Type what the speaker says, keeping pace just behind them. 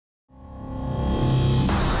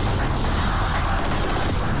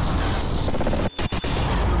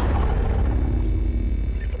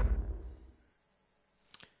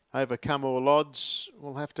Overcome All Odds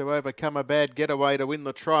will have to overcome a bad getaway to win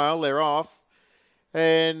the trial. They're off.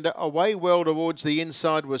 And away well towards the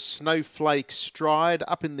inside was Snowflake Stride.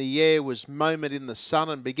 Up in the air was Moment in the Sun.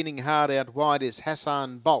 And beginning hard out wide is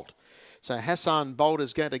Hassan Bolt. So Hassan Bolt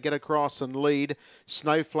is going to get across and lead.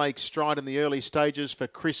 Snowflake Stride in the early stages for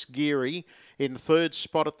Chris Geary. In third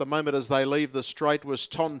spot at the moment as they leave the straight was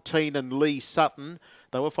Tontine and Lee Sutton.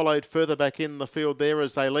 They were followed further back in the field there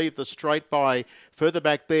as they leave the straight by further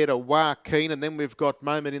back there to Joaquin. And then we've got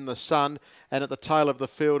Moment in the Sun. And at the tail of the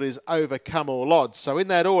field is Overcome All Odds. So in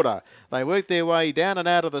that order, they work their way down and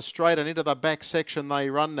out of the straight and into the back section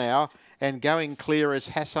they run now. And going clear is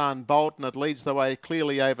Hassan Bolt, and it leads the way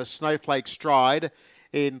clearly over Snowflake Stride.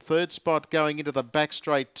 In third spot going into the back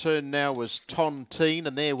straight turn now was Tontine,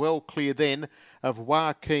 and they're well clear then of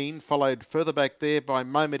Joaquin, followed further back there by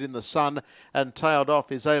Moment in the Sun, and tailed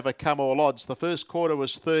off is Overcome All Odds. The first quarter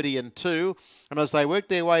was 30-2, and as they work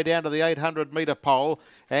their way down to the 800 metre pole,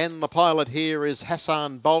 and the pilot here is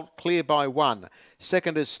Hassan Bolt, clear by 1.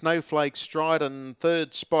 Second is Snowflake Stride, and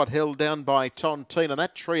third spot held down by Tontine, and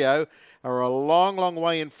that trio are a long, long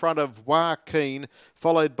way in front of Joaquin,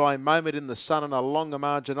 followed by Moment in the Sun and a longer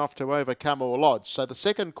margin off to Overcome All Odds. So the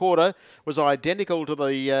second quarter was identical to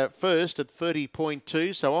the first at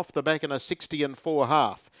 30.2, so off the back in a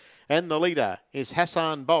 60.4 And the leader is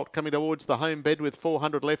Hassan Bolt coming towards the home bed with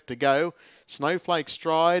 400 left to go. Snowflake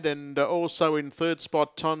Stride and also in third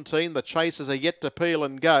spot Tontine. The chasers are yet to peel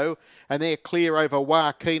and go, and they're clear over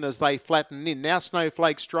Joaquin as they flatten in. Now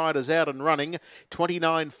Snowflake Stride is out and running.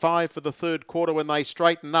 29.5 for the third quarter when they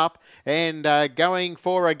straighten up, and going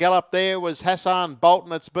for a gallop there was Hassan Bolt,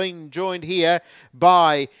 and it's been joined here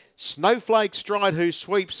by Snowflake Stride, who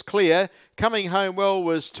sweeps clear. Coming home well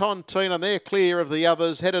was Tontine, and they're clear of the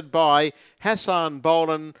others, headed by Hassan Bolt.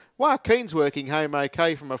 And Joaquin's working home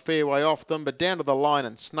okay from a fair way off them, but down to the line,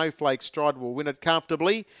 and Snowflake Stride will win it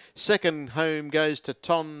comfortably. Second home goes to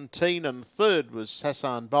Tontine, and third was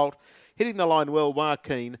Hassan Bolt. Hitting the line well,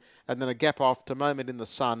 Joaquin, and then a gap off to Moment in the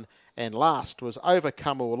Sun. And last was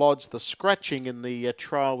Overcome All Odds. The scratching in the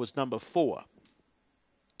trial was number 4.